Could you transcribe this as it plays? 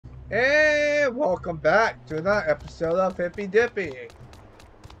And welcome back to another episode of Hippy Dippy.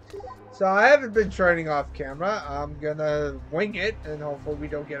 So I haven't been training off camera. I'm gonna wing it and hopefully we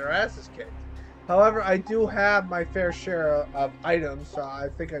don't get our asses kicked. However, I do have my fair share of items, so I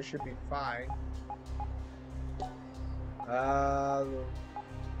think I should be fine. Oh,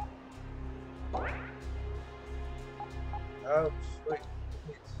 sweet.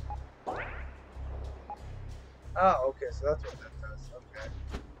 Oh, okay, so that's what that does. Okay.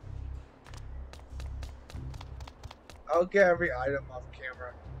 I'll get every item off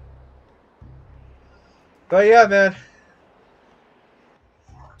camera. But yeah, man.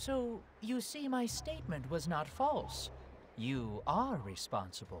 So, you see, my statement was not false. You are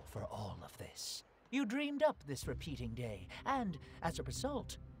responsible for all of this. You dreamed up this repeating day, and as a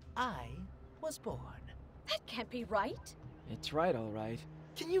result, I was born. That can't be right. It's right, all right.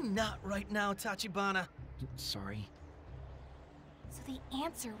 Can you not right now, Tachibana? Sorry. So the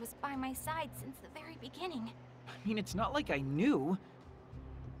answer was by my side since the very beginning. I mean, it's not like I knew.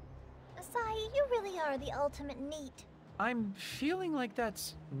 Asahi, you really are the ultimate NEET. I'm feeling like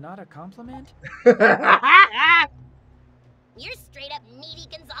that's not a compliment. You're straight up Needy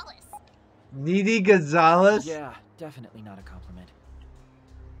Gonzalez. Needy Gonzalez? Yeah, definitely not a compliment.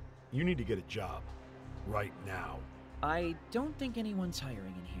 You need to get a job. Right now. I don't think anyone's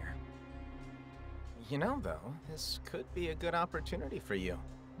hiring in here. You know, though, this could be a good opportunity for you.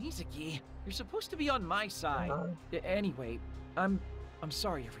 Mizuki, you're supposed to be on my side. Anyway, I'm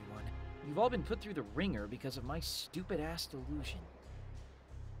sorry, everyone. You've all been put through the ringer because of my stupid-ass delusion.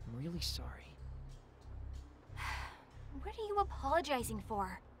 I'm really sorry. What are you apologizing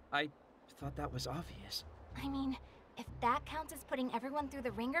for? I thought that was obvious. I mean, if that counts as putting everyone through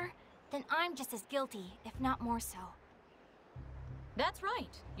the ringer, then I'm just as guilty, if not more so. That's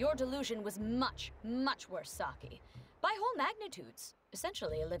right. Your delusion was much, much worse, Saki. By whole magnitudes.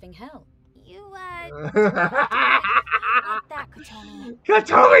 Essentially a living hell. You, like that, Kotomi.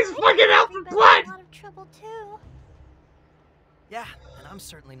 Kotomi's fucking out for blood! A lot of trouble, too. Yeah, and I'm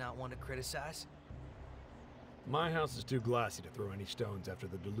certainly not one to criticize. My house is too glassy to throw any stones after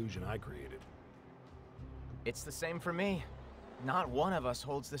the delusion I created. It's the same for me. Not one of us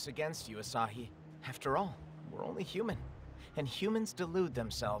holds this against you, Asahi. After all, we're only human. And humans delude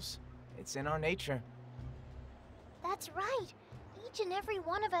themselves. It's in our nature. That's right. Each and every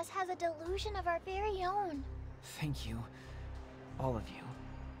one of us has a delusion of our very own. Thank you. All of you.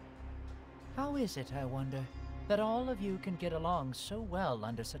 How is it, I wonder, that all of you can get along so well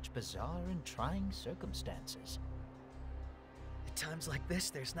under such bizarre and trying circumstances? At times like this,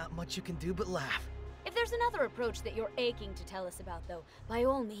 there's not much you can do but laugh. If there's another approach that you're aching to tell us about, though, by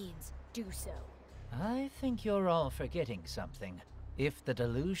all means, do so. I think you're all forgetting something. If the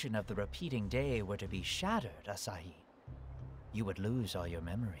delusion of the repeating day were to be shattered, Asahi, you would lose all your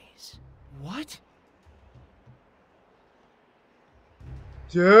memories. What?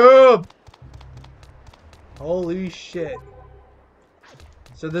 Dude! Holy shit.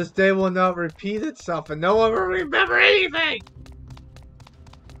 So this day will not repeat itself and no one will remember anything!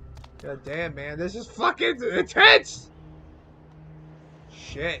 God damn, man, this is fucking intense!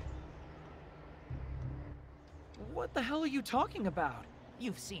 Shit. What the hell are you talking about?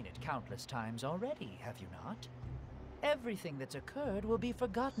 You've seen it countless times already, have you not? Everything that's occurred will be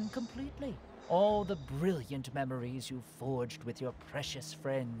forgotten completely. All the brilliant memories you forged with your precious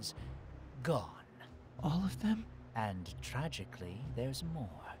friends, gone. All of them? And tragically, there's more.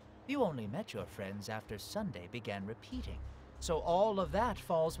 You only met your friends after Sunday began repeating. So all of that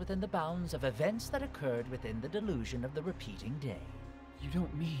falls within the bounds of events that occurred within the delusion of the repeating day. You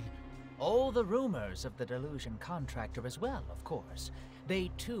don't mean... All the rumors of the delusion contractor as well, of course. They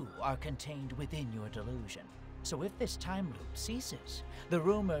too are contained within your delusion. So if this time loop ceases, the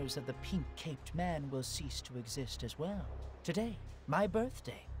rumors of the pink-caped man will cease to exist as well. Today, my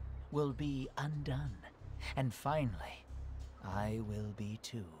birthday, will be undone. And finally, I will be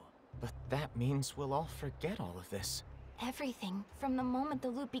too. But that means we'll all forget all of this. Everything, from the moment the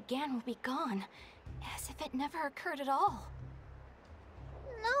loop began, will be gone. As if it never occurred at all.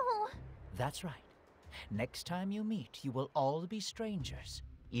 No! That's right. Next time you meet, you will all be strangers.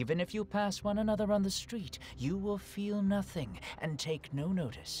 Even if you pass one another on the street, you will feel nothing and take no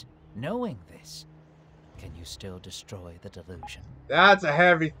notice. Knowing this, can you still destroy the delusion? That's a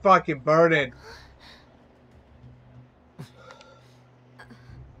heavy fucking burden.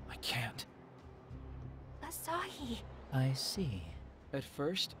 I can't. Asahi. I see. At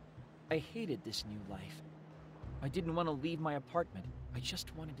first, I hated this new life. I didn't want to leave my apartment. I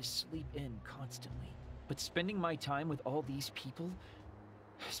just wanted to sleep in constantly. But spending my time with all these people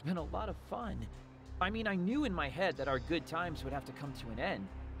has been a lot of fun. I mean, I knew in my head that our good times would have to come to an end,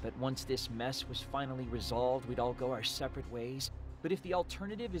 That once this mess was finally resolved, we'd all go our separate ways. But if the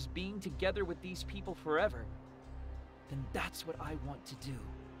alternative is being together with these people forever, then that's what I want to do.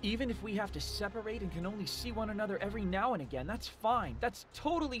 Even if we have to separate and can only see one another every now and again, that's fine. That's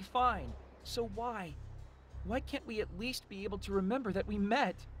totally fine. So why can't we at least be able to remember that we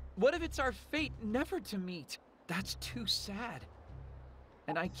met? What if it's our fate never to meet? That's too sad.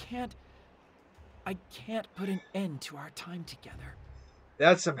 And I can't put an end to our time together.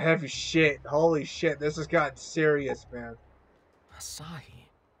 That's some heavy shit. Holy shit, this has gotten serious, man. Asahi.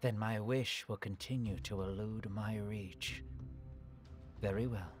 Then my wish will continue to elude my reach. Very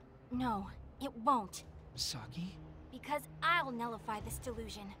well. No, it won't. Saki? Because I'll nullify this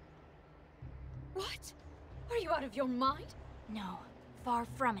delusion. What? Are you out of your mind? No, far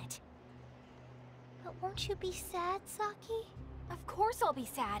from it. But won't you be sad, Saki? Of course I'll be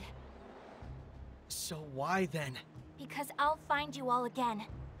sad. So why then? Because I'll find you all again.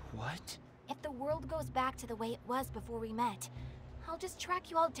 What? If the world goes back to the way it was before we met, I'll just track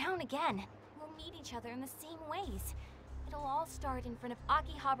you all down again. We'll meet each other in the same ways. It'll all start in front of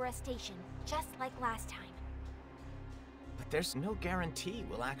Akihabara Station, just like last time. But there's no guarantee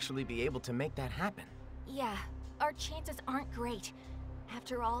we'll actually be able to make that happen. Yeah, our chances aren't great.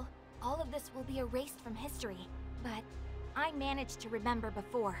 After all of this will be erased from history. But I managed to remember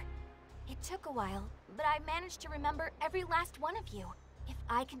before. It took a while, but I managed to remember every last one of you. If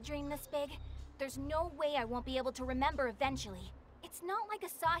I can dream this big, there's no way I won't be able to remember eventually. It's not like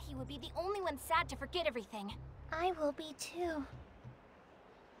Asahi would be the only one sad to forget everything. I will be too.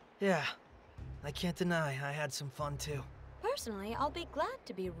 Yeah, I can't deny I had some fun too. Personally, I'll be glad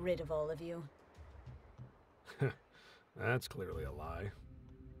to be rid of all of you. That's clearly a lie.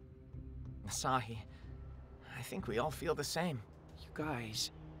 Asahi, I think we all feel the same. You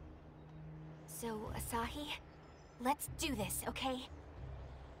guys... So, Asahi, let's do this, okay?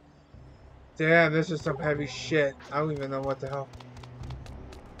 Damn, this is some heavy shit. I don't even know what the hell.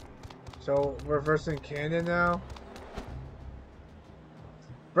 So, reversing canon now?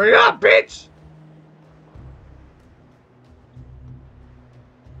 Bring it up, bitch!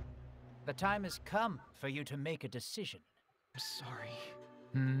 The time has come for you to make a decision. I'm sorry.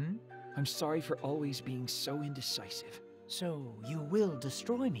 Hmm? I'm sorry for always being so indecisive. So you will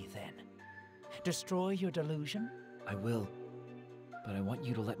destroy me then? Destroy your delusion? I will. But I want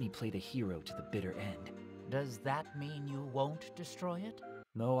you to let me play the hero to the bitter end. Does that mean you won't destroy it?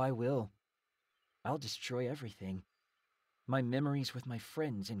 No, I will. I'll destroy everything. My memories with my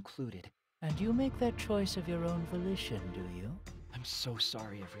friends included. And you make that choice of your own volition, do you? I'm so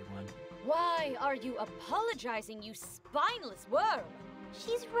sorry, everyone. Why are you apologizing, you spineless worm?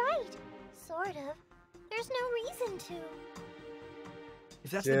 She's right. Sort of. There's no reason to.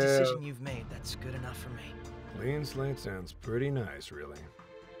 If that's the decision you've made, that's good enough for me. Clean slate sounds pretty nice, really.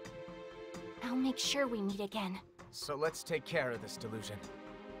 I'll make sure we meet again. So let's take care of this delusion.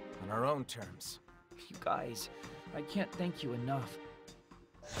 On our own terms. You guys, I can't thank you enough.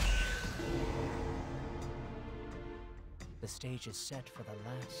 The stage is set for the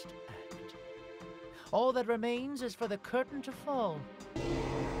last act. All that remains is for the curtain to fall.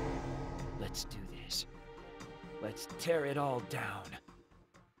 Let's do this. Let's tear it all down.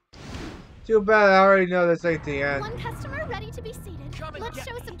 Too bad I already know this ain't the end. One customer ready to be seated. Let's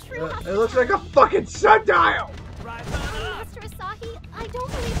show some true It looks like a fucking sundial! Master Asahi, I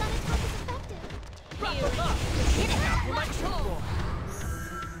don't believe that attack is effective.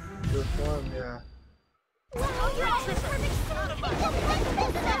 Good form, yeah. Wow, you're all in perfect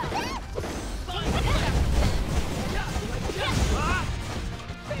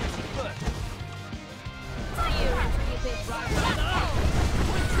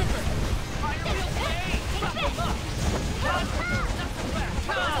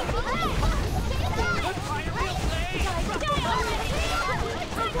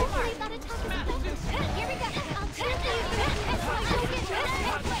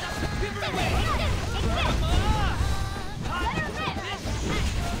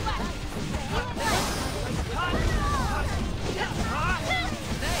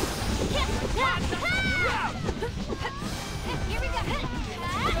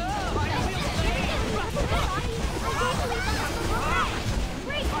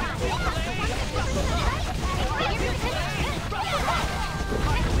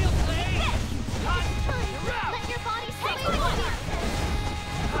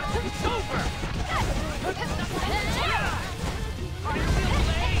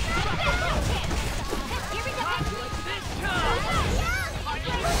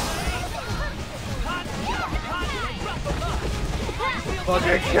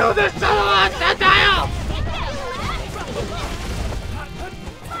Fucking kill this son of a sundial!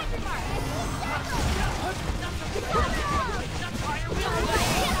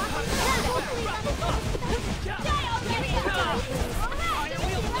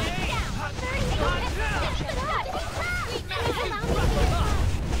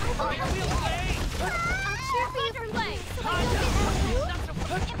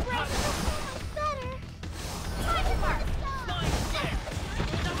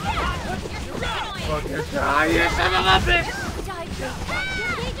 die, you son of a bitch!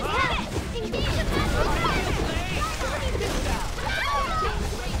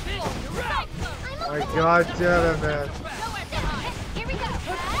 My god damn it, man.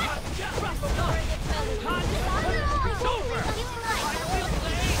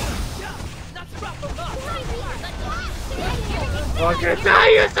 Fucking die,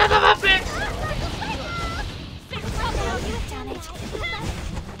 you son of a bitch!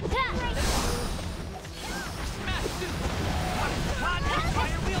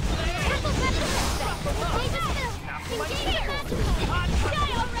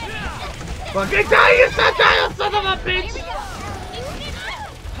 Fucking die, you son of a bitch!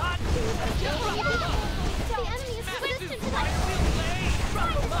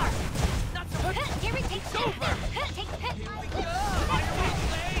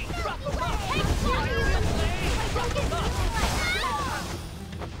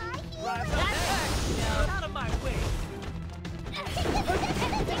 Out of my way!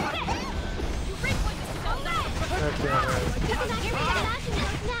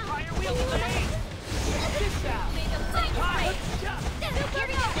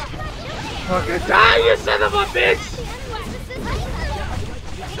 Fucking die, you son of a bitch!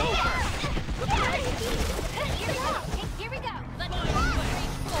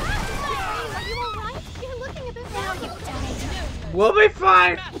 We'll be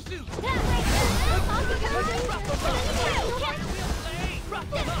fine!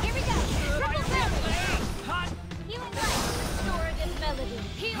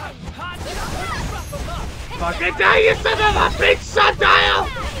 Fucking die, you son of a bitch, Sundial!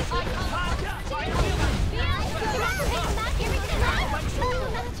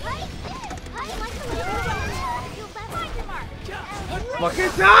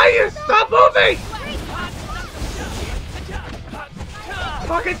 Fucking die, you stop moving!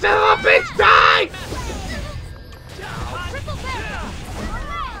 Fucking son of a bitch, die!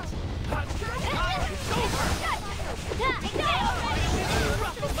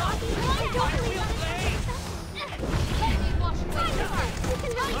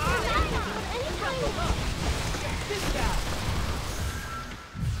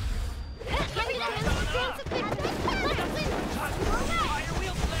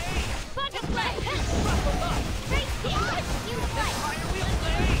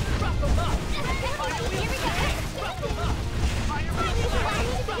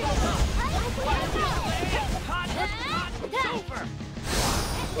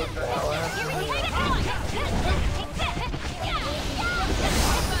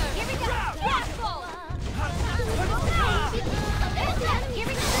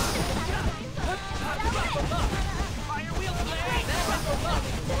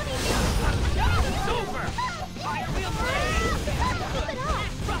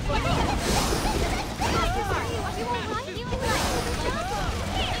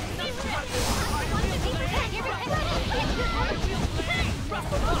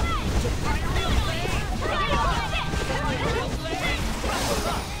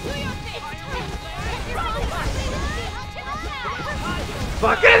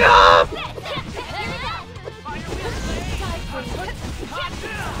 Fuck it up!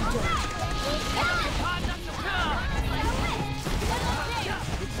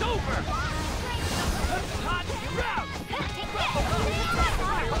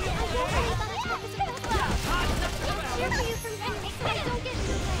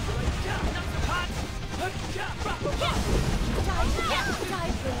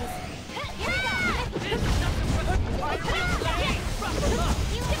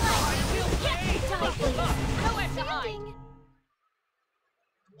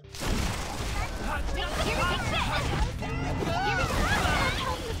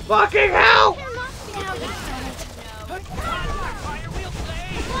 Fucking hell!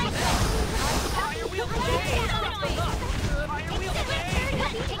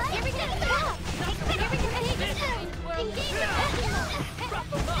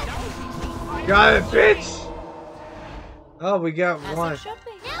 Got it, bitch! Oh, we got one.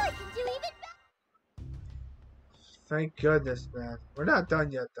 Thank goodness, man. We're not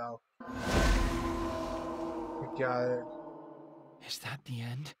done yet, though. We got it. Is that the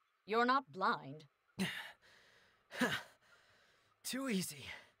end? You're not blind. Too easy.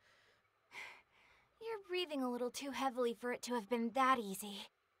 You're breathing a little too heavily for it to have been that easy.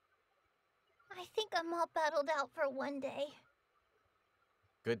 I think I'm all battled out for one day.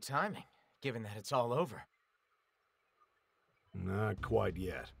 Good timing, given that it's all over. Not quite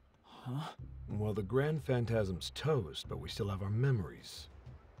yet. Huh? Well, the Grand Phantasm's toast, but we still have our memories.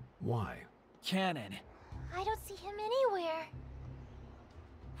 Why? Cannon. I don't see him anywhere.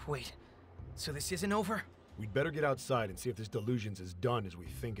 Wait, so this isn't over? We'd better get outside and see if this delusion's as done as we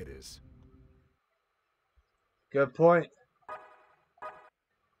think it is. Good point.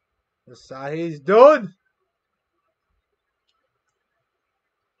 Asahi's done.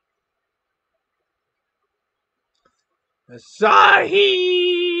 Asahi!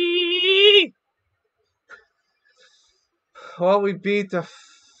 Well, we beat the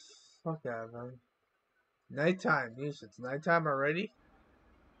fuck out of him. Nighttime. Yes, it's nighttime already.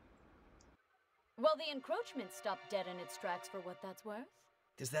 Well, the encroachment stopped dead in its tracks for what that's worth.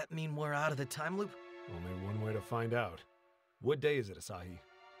 Does that mean we're out of the time loop? Only one way to find out. What day is it, Asahi?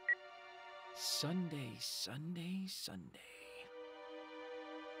 Sunday, Sunday, Sunday.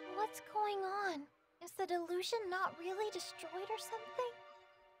 What's going on? Is the delusion not really destroyed or something?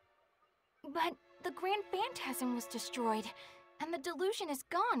 But the Grand Phantasm was destroyed, and the delusion is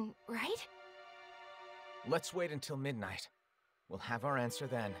gone, right? Let's wait until midnight. We'll have our answer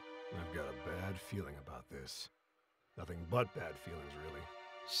then. I've got a bad feeling about this. Nothing but bad feelings, really.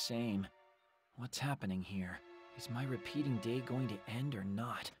 Same. What's happening here? Is my repeating day going to end or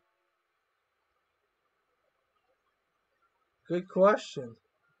not? Good question.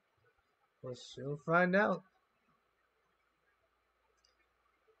 We'll soon find out.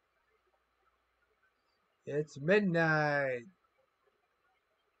 It's midnight.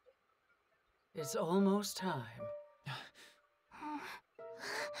 It's almost time.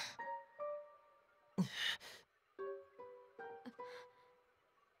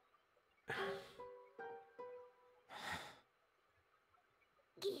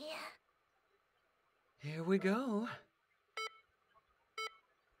 Yeah. Here we go.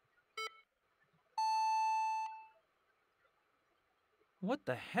 What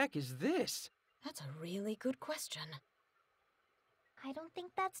the heck is this? That's a really good question. I don't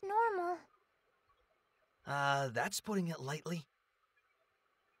think that's normal. That's putting it lightly.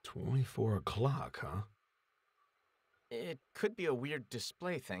 24 o'clock, huh? It could be a weird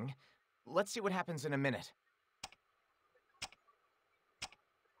display thing. Let's see what happens in a minute.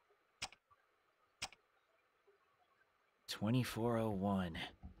 $24:01.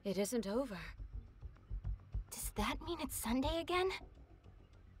 It isn't over. Does that mean it's Sunday again?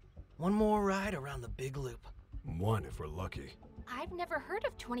 One more ride around the big loop. One if we're lucky. I've never heard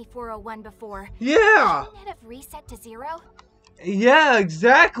of 2401 before. Yeah! Shouldn't it have reset to 0? Yeah,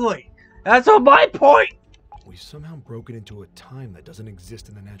 exactly. That's on my point. We've somehow broken into a time that doesn't exist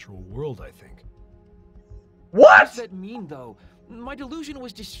in the natural world, I think. What What? does that mean, though? My delusion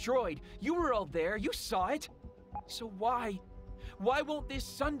was destroyed. You were all there. You saw it. So why? Why won't this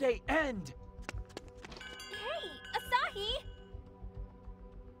Sunday end? Hey, Asahi!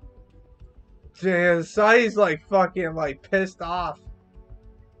 Damn, Sahi's like fucking like pissed off.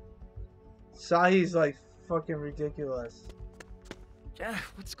 Sahi's like fucking ridiculous.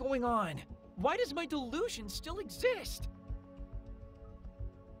 What's going on? Why does my delusion still exist?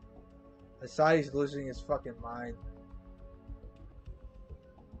 Asahi's losing his fucking mind.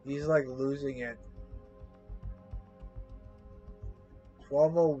 He's like losing it.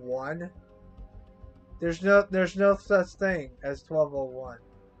 1201? There's no such thing as 1201.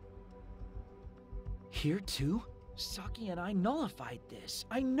 Here too? Saki and I nullified this.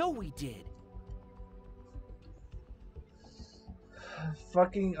 I know we did.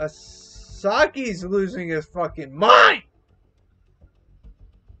 Fucking Asaki's losing his fucking mind!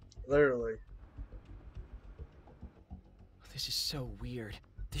 Literally. This is so weird.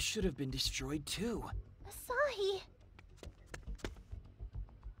 This should have been destroyed too. Asahi!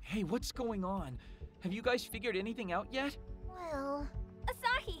 Hey, what's going on? Have you guys figured anything out yet? Well...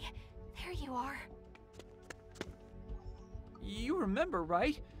 Asahi! There you are. You remember,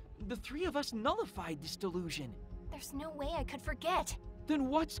 right? The three of us nullified this delusion. There's no way I could forget. Then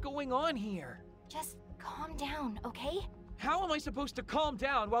what's going on here? Just calm down, okay? How am I supposed to calm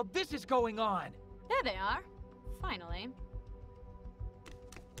down while this is going on? There they are. Finally.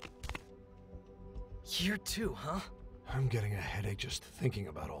 Here too, huh? I'm getting a headache just thinking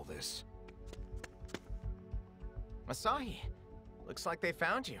about all this. Asahi, looks like they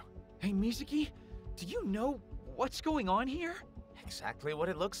found you. Hey, Mizuki, do you know what's going on here? Exactly what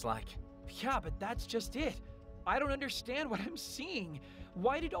it looks like. Yeah, but that's just it. I don't understand what I'm seeing.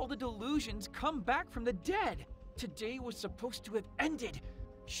 Why did all the delusions come back from the dead? Today was supposed to have ended.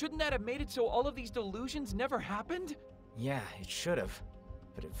 Shouldn't that have made it so all of these delusions never happened? Yeah, it should have.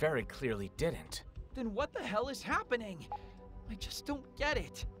 But it very clearly didn't. Then what the hell is happening? I just don't get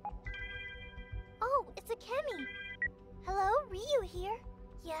it. Oh, it's Akemi. Hello, Ryu here.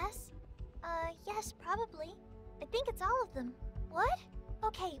 Yes? Yes, probably. I think it's all of them. What?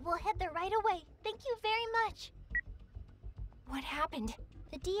 Okay, we'll head there right away. Thank you very much. What happened?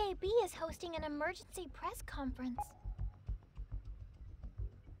 The DAB is hosting an emergency press conference.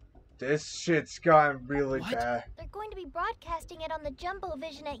 This shit's gotten really What? bad. They're going to be broadcasting it on the Jumbo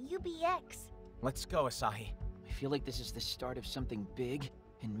Vision at UBX. Let's go, Asahi. I feel like this is the start of something big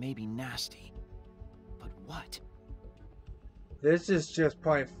and maybe nasty. But what? This is just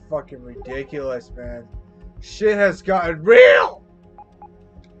plain fucking ridiculous, man. Shit has gotten real!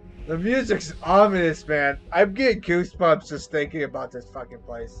 The music's ominous, man. I'm getting goosebumps just thinking about this fucking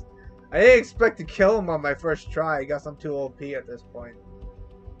place. I didn't expect to kill him on my first try. I guess I'm too OP at this point.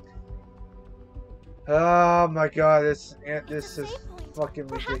 Oh my god, this is save point. fucking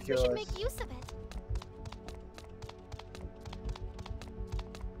Perhaps ridiculous. we should make use of it.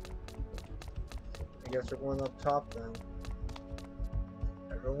 I guess we're going up top then.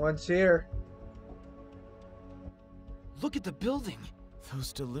 Everyone's here. Look at the building.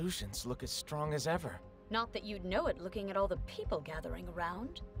 Those delusions look as strong as ever. Not that you'd know it looking at all the people gathering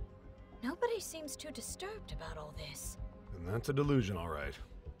around. Nobody seems too disturbed about all this. And that's a delusion, all right.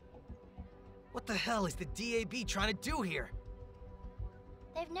 What the hell is the DAB trying to do here?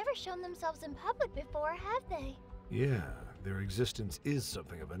 They've never shown themselves in public before, have they? Yeah, their existence is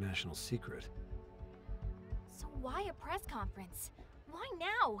something of a national secret. So why a press conference? Why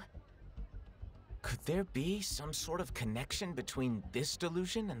now? Could there be some sort of connection between this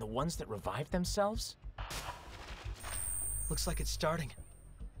delusion and the ones that revive themselves? Looks like it's starting.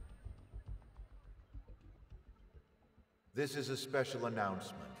 This is a special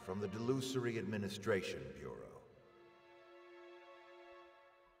announcement from the Delusory Administration Bureau.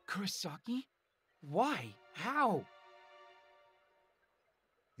 Kurosaki? Why? How?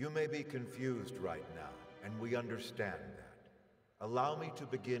 You may be confused right now, and we understand that. Allow me to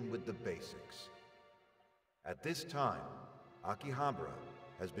begin with the basics. At this time, Akihabara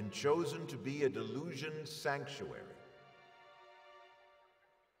has been chosen to be a delusion sanctuary.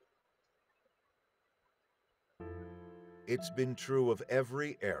 It's been true of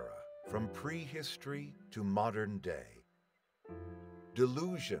every era, from prehistory to modern day.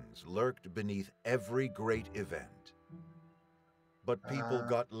 Delusions lurked beneath every great event. But people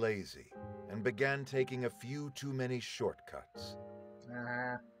got lazy and began taking a few too many shortcuts.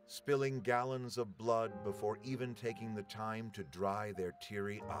 Spilling gallons of blood before even taking the time to dry their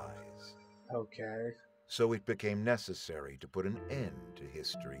teary eyes. Okay. So it became necessary to put an end to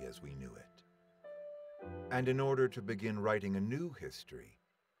history as we knew it. And in order to begin writing a new history,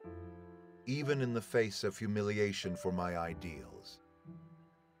 even in the face of humiliation for my ideals,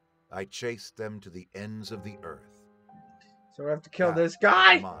 I chased them to the ends of the earth. So we have to kill That this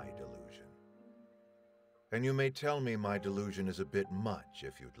guy! is my delusion. And you may tell me my delusion is a bit much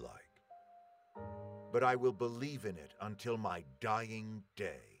if you'd like. But I will believe in it until my dying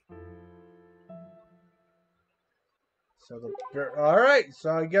day. So alright,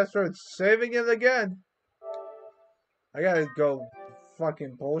 so I guess we're saving it again. I gotta go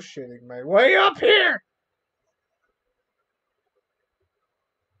fucking bullshitting my way up here!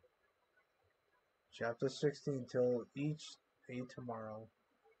 Chapter 16 till each day tomorrow.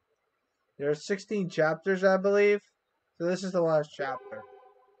 There are 16 chapters, I believe. So this is the last chapter.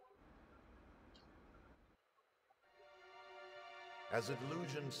 As a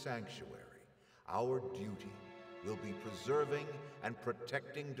delusion sanctuary, our duty will be preserving and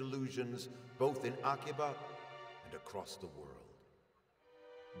protecting delusions both in Akiba and across the world.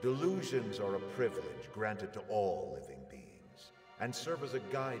 Delusions are a privilege granted to all living beings and serve as a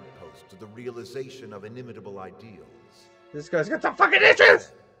guidepost to the realization of inimitable ideals. This guy's got some fucking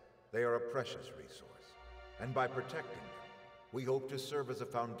issues! They are a precious resource, and by protecting them, we hope to serve as a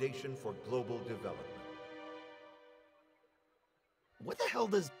foundation for global development. What the hell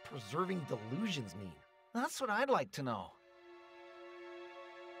does preserving delusions mean? That's what I'd like to know.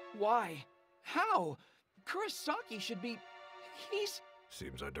 Why? How? Kurosaki should be... He's...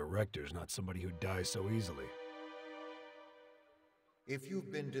 Seems our director's not somebody who dies so easily. If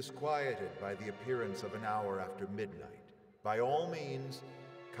you've been disquieted by the appearance of an hour after midnight, by all means,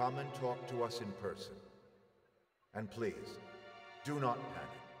 come and talk to us in person. And please, do not panic.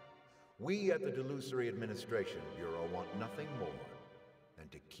 We at the Delusory Administration Bureau want nothing more than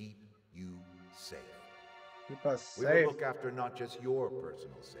to keep you safe. Keep us We safe. will look after not just your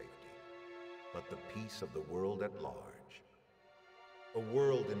personal safety, but the peace of the world at large. A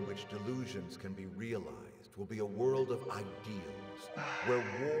world in which delusions can be realized will be a world of ideals, where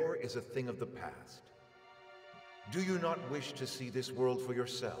war is a thing of the past. Do you not wish to see this world for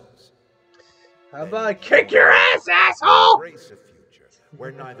yourselves? How about I kick your ass, asshole? Embrace a future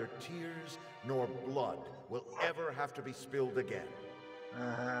where neither tears nor blood will ever have to be spilled again.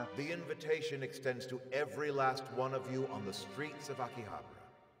 The invitation extends to every last one of you on the streets of Akihabara.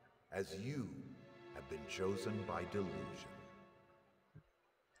 as you have been chosen by delusion.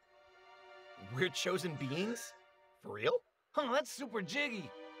 We're chosen beings? For real? Oh, that's super jiggy.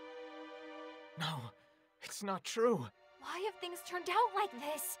 No, it's not true. Why have things turned out like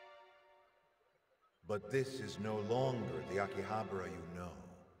this? But this is no longer the Akihabara you know.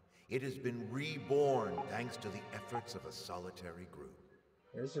 It has been reborn thanks to the efforts of a solitary group.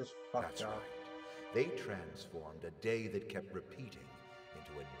 This is fucked That's up. right. They transformed a day that kept repeating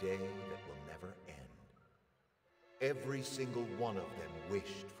into a day that will never end. Every single one of them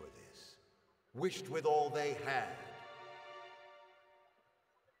wished for this. Wished with all they had.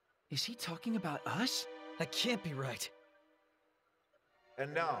 Is he talking about us? That can't be right.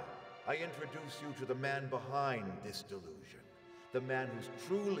 And now, I introduce you to the man behind this delusion. The man who's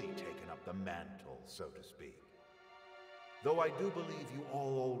truly taken up the mantle, so to speak. Though I do believe you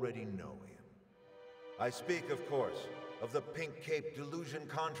all already know him. I speak, of course, of the Pink Cape delusion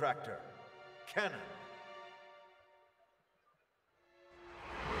contractor, Cannon.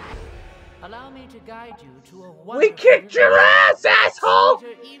 Allow me to guide you to a We wonderful kicked your ass, asshole!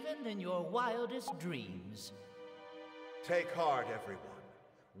 sweeter even than your wildest dreams. Take heart, everyone.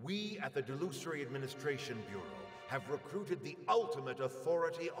 We at the Delusory Administration Bureau have recruited the ultimate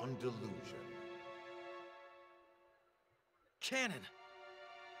authority on delusion. Cannon!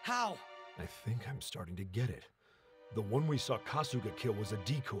 How? I think I'm starting to get it. The one we saw Kasuga kill was a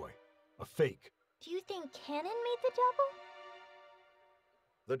decoy. A fake. Do you think Cannon made the double?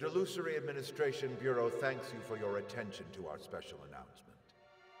 The Delusory Administration Bureau thanks you for your attention to our special announcement.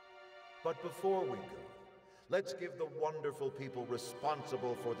 But before we go, let's give the wonderful people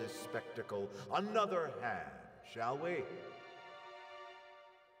responsible for this spectacle another hand, shall we?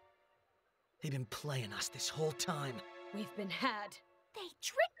 They've been playing us this whole time. We've been had. They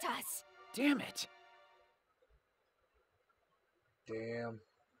tricked us! Damn it! Damn.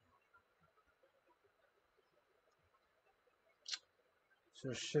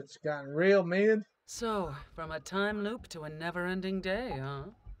 So shit's gotten real, man. So, from a time loop to a never-ending day, huh?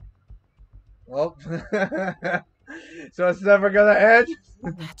 Well, so it's never gonna end?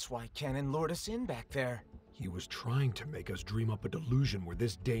 That's why Cannon lured us in back there. He was trying to make us dream up a delusion where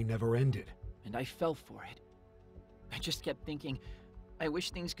this day never ended. And I fell for it. I just kept thinking, I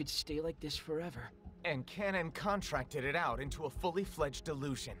wish things could stay like this forever. And Cannon contracted it out into a fully fledged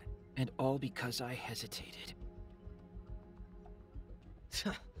delusion. And all because I hesitated.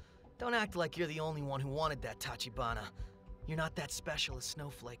 Don't act like you're the only one who wanted that, Tachibana. You're not that special a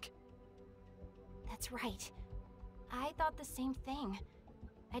snowflake. That's right. I thought the same thing.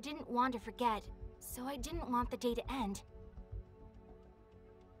 I didn't want to forget, so I didn't want the day to end.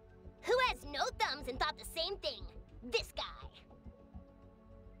 Who has no thumbs and thought the same thing? This guy.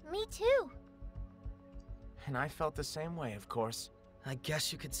 Me too. And I felt the same way, of course. I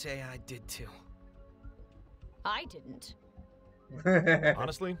guess you could say I did too. I didn't.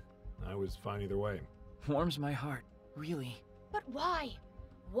 Honestly, I was fine either way. Warms my heart, really. But why?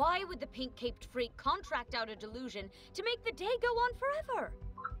 Why would the pink-caped freak contract out a delusion to make the day go on forever?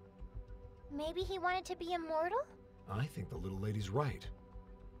 Maybe he wanted to be immortal? I think the little lady's right.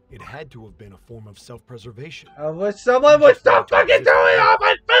 It had to have been a form of self-preservation. I wish someone would stop fucking doing all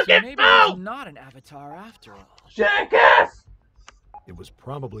my So fucking maybe he's phone! not an avatar after all. Jackass! It was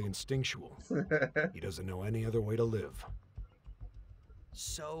probably instinctual. He doesn't know any other way to live.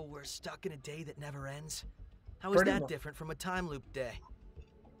 So, we're stuck in a day that never ends? How is Pretty that much. different from a time loop day?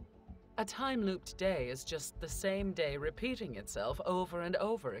 A time-looped day is just the same day repeating itself over and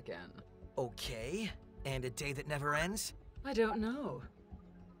over again. Okay, and a day that never ends? I don't know.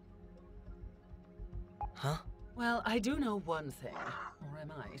 Huh? Well, I do know one thing, or I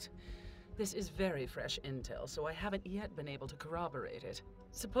might. This is very fresh intel, so I haven't yet been able to corroborate it.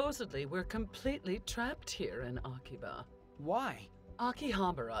 Supposedly, we're completely trapped here in Akiba. Why?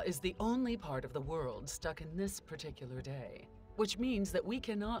 Akihabara is the only part of the world stuck in this particular day, which means that we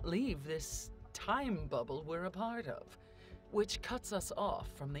cannot leave this time bubble we're a part of, which cuts us off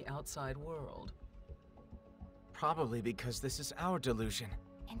from the outside world. Probably because this is our delusion.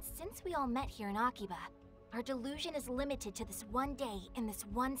 And since we all met here in Akiba, our delusion is limited to this one day in this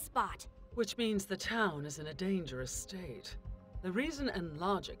one spot. Which means the town is in a dangerous state. The reason and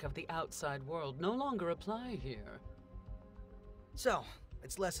logic of the outside world no longer apply here. So,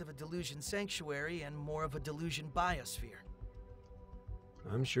 it's less of a delusion sanctuary and more of a delusion biosphere.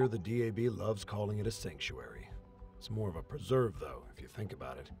 I'm sure the DAB loves calling it a sanctuary. It's more of a preserve, though, if you think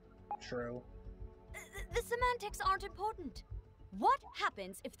about it. True. The semantics aren't important. What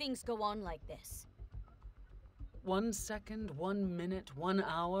happens if things go on like this? 1 second, 1 minute, 1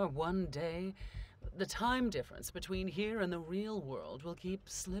 hour, 1 day. The time difference between here and the real world will keep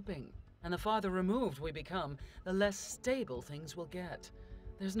slipping. And the farther removed we become, the less stable things will get.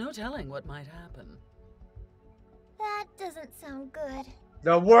 There's no telling what might happen. That doesn't sound good.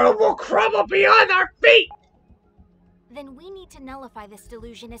 The world will crumble beyond our feet! Then we need to nullify this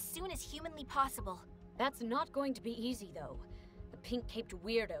delusion as soon as humanly possible. That's not going to be easy, though. The pink-caped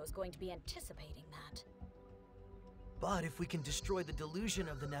weirdo is going to be anticipating that. But if we can destroy the delusion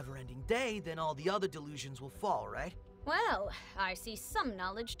of the never-ending day, then all the other delusions will fall, right? Well, I see some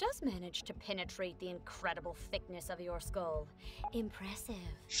knowledge does manage to penetrate the incredible thickness of your skull. Impressive.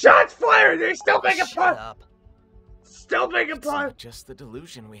 Shots fired! They still make a Shut punt! up. Still making It's punt! not just the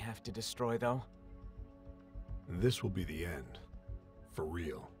delusion we have to destroy, though. This will be the end. For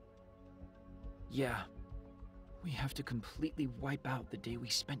real. Yeah. We have to completely wipe out the day we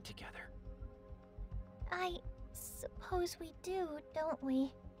spent together. I suppose we do, don't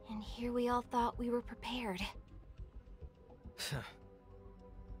we? And here we all thought we were prepared.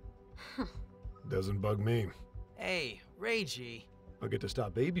 Doesn't bug me. Hey, Reiji. I'll get to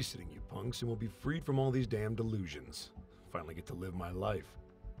stop babysitting you punks and we'll be freed from all these damn delusions. Finally get to live my life.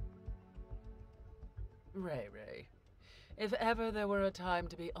 Ray. If ever there were a time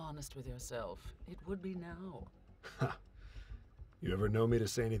to be honest with yourself, it would be now. Ha! You ever know me to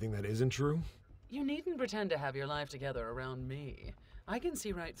say anything that isn't true? You needn't pretend to have your life together around me. I can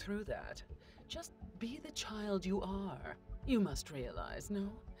see right through that. Just be the child you are. You must realize,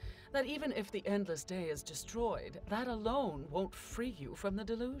 no? That even if the endless day is destroyed, that alone won't free you from the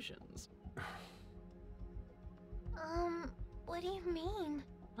delusions. What do you mean?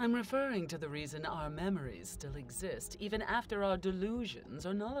 I'm referring to the reason our memories still exist, even after our delusions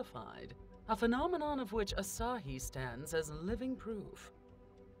are nullified. A phenomenon of which Asahi stands as living proof.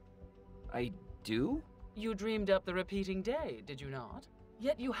 I do? You dreamed up the repeating day, did you not?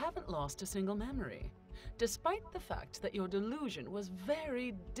 Yet you haven't lost a single memory, despite the fact that your delusion was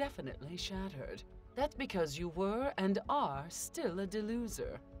very definitely shattered. That's because you were and are still a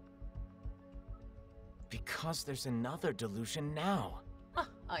deluser. Because there's another delusion now.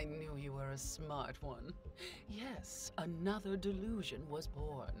 I knew you were a smart one. Yes, another delusion was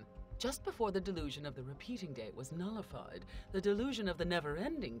born. Just before the delusion of the repeating day was nullified, the delusion of the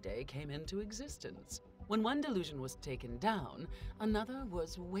never-ending day came into existence. When one delusion was taken down, another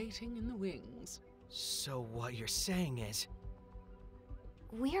was waiting in the wings. So what you're saying is...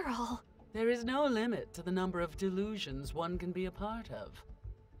 We're all... There is no limit to the number of delusions one can be a part of.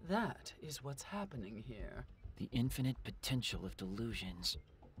 That is what's happening here. The infinite potential of delusions.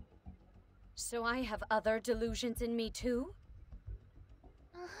 So I have other delusions in me too?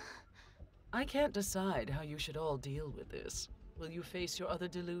 I can't decide how you should all deal with this. Will you face your other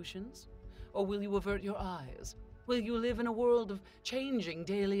delusions? Or will you avert your eyes? Will you live in a world of changing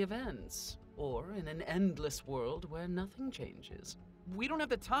daily events? Or in an endless world where nothing changes? We don't have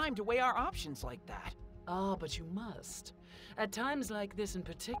the time to weigh our options like that. Ah, but you must. At times like this in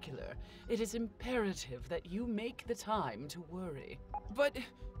particular, it is imperative that you make the time to worry. But...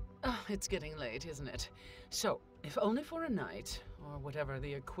 it's getting late, isn't it? So, if only for a night, or whatever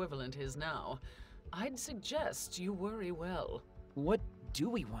the equivalent is now, I'd suggest you worry well. What do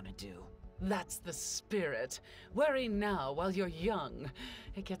we want to do? That's the spirit. Worry now while you're young.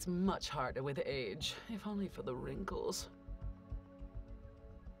 It gets much harder with age, if only for the wrinkles.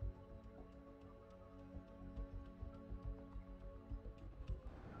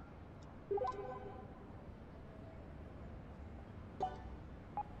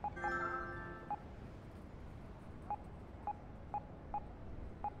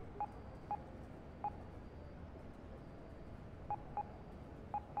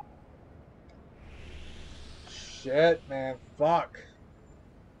 Shit, man. Fuck.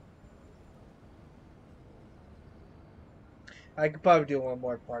 I could probably do one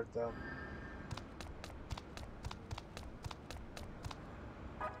more part, though.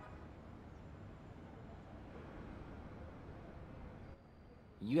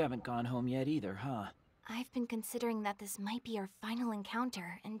 You haven't gone home yet either, huh? I've been considering that this might be our final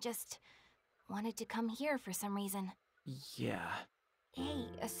encounter and just wanted to come here for some reason. Yeah. Hey,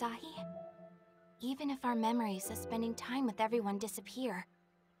 Asahi? Even if our memories of spending time with everyone disappear,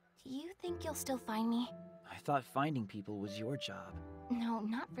 do you think you'll still find me? I thought finding people was your job. No,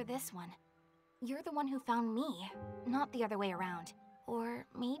 not for this one. You're the one who found me, not the other way around. Or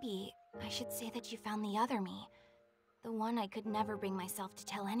maybe I should say that you found the other me. The one I could never bring myself to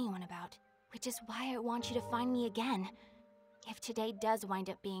tell anyone about. Which is why I want you to find me again. If today does wind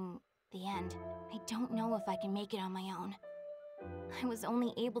up being the end, I don't know if I can make it on my own. I was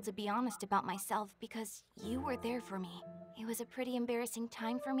only able to be honest about myself because you were there for me. It was a pretty embarrassing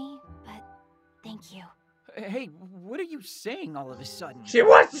time for me, but Thank you. Hey, what are you saying all of a sudden? She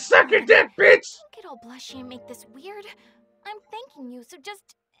wants to suck your dick, bitch! Don't get all blushy and make this weird. I'm thanking you, so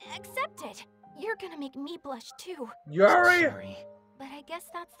just accept it. You're gonna make me blush too. Yuri! Sorry. But I guess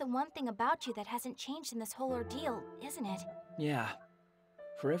that's the one thing about you that hasn't changed in this whole ordeal, isn't it? Yeah.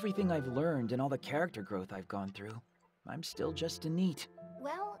 For everything I've learned and all the character growth I've gone through, I'm still just a NEET.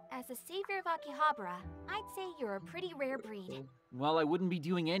 Well, as a savior of Akihabara, I'd say you're a pretty rare breed. Well, I wouldn't be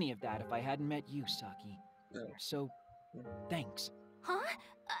doing any of that if I hadn't met you, Saki. So, thanks. Huh?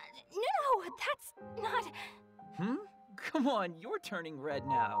 No, that's not... Hmm? Come on, you're turning red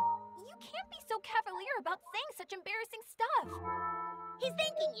now. You can't be so cavalier about saying such embarrassing stuff. He's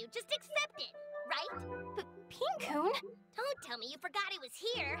thanking you, just accept it, right? Pink-kun? Don't tell me you forgot I was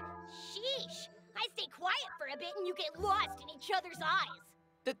here. Sheesh. I stay quiet for a bit and you get lost in each other's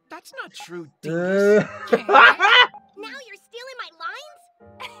eyes. That's not true, dingus. Now you're stealing my lines?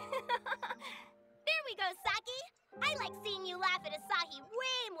 There we go, Saki. I like seeing you laugh at Asahi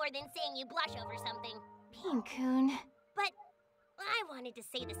way more than seeing you blush over something. Pink-kun. But I wanted to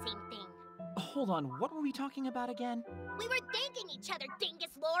say the same thing. Hold on, what were we talking about again? We were thanking each other,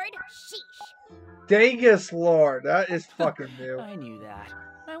 Dingus Lord. Sheesh. Dingus Lord, that is fucking new. I knew that.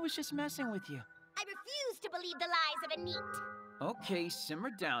 I was just messing with you. I refuse to believe the lies of a NEET. Okay, simmer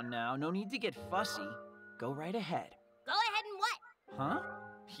down now. No need to get fussy. Go right ahead. Go ahead and what? Huh?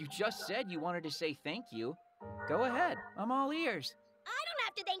 You just said you wanted to say thank you. Go ahead. I'm all ears. I don't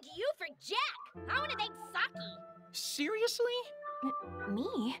have to thank you for Jack. I want to thank Saki. Seriously?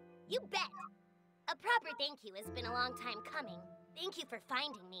 Me? You bet. A proper thank you has been a long time coming. Thank you for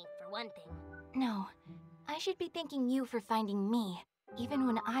finding me, for one thing. No, I should be thanking you for finding me, even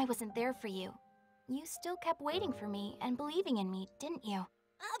when I wasn't there for you. You still kept waiting for me and believing in me, didn't you?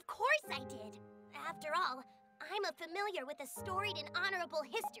 Of course I did. After all, I'm a familiar with a storied and honorable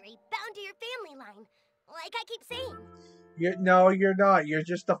history bound to your family line. Like I keep saying. No, you're not. You're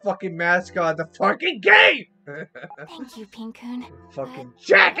just the fucking mascot of the fucking game! Thank you, Pink-kun. Fucking But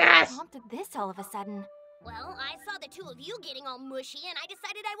jackass! what prompted this all of a sudden? Well, I saw the two of you getting all mushy and I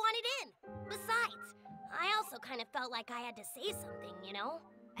decided I wanted in. Besides, I also kind of felt like I had to say something, you know?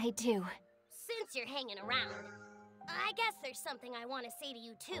 I do. Since you're hanging around, I guess there's something I want to say to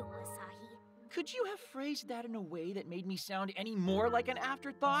you too, Asahi. Could you have phrased that in a way that made me sound any more like an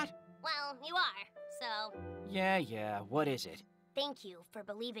afterthought? Well, you are, so... Yeah, what is it? Thank you for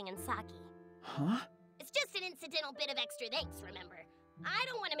believing in Saki. Huh? It's just an incidental bit of extra thanks, remember? I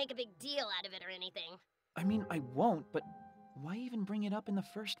don't want to make a big deal out of it or anything. I mean, I won't, but why even bring it up in the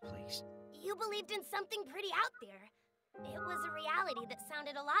first place? You believed in something pretty out there. It was a reality that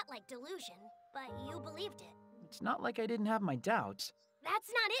sounded a lot like delusion, but you believed it. It's not like I didn't have my doubts. That's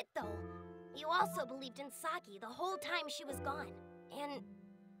not it, though. You also believed in Saki the whole time she was gone. And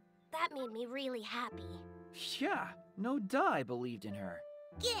that made me really happy. Yeah, no duh I believed in her.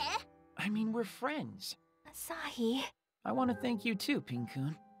 Yeah? I mean, we're friends. Asahi. I want to thank you too,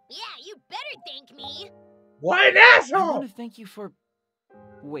 Pink-kun. Yeah, you better thank me. What an I asshole! want to thank you for...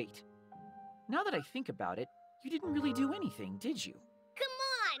 Wait. Now that I think about it, you didn't really do anything, did you? Come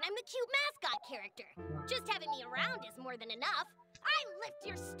on, I'm the cute mascot character. Just having me around is more than enough. I lift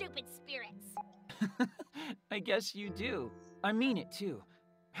your stupid spirits. I guess you do. I mean it too.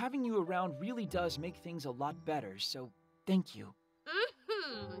 Having you around really does make things a lot better, so thank you.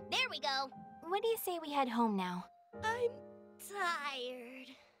 There we go. What do you say we head home now? I'm tired.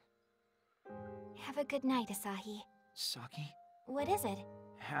 Have a good night, Asahi. Saki, What is it?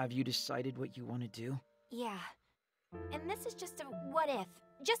 have you decided what you want to do? Yeah. And this is just a what if.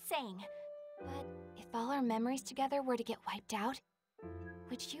 Just saying. But if all our memories together were to get wiped out,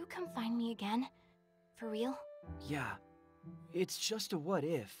 would you come find me again? For real? Yeah. It's just a what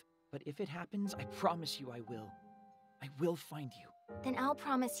if, but if it happens, I promise you I will. I will find you. Then I'll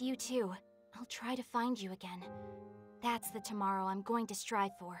promise you too. I'll try to find you again. That's the tomorrow I'm going to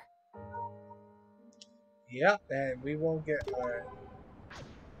strive for. Yep, and we won't get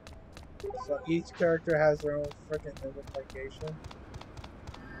so each character has their own freaking notification.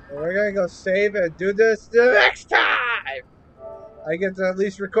 And we're gonna go save and do this the next time! I get to at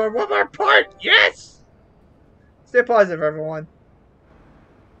least record one more part! Yes! Stay positive, everyone.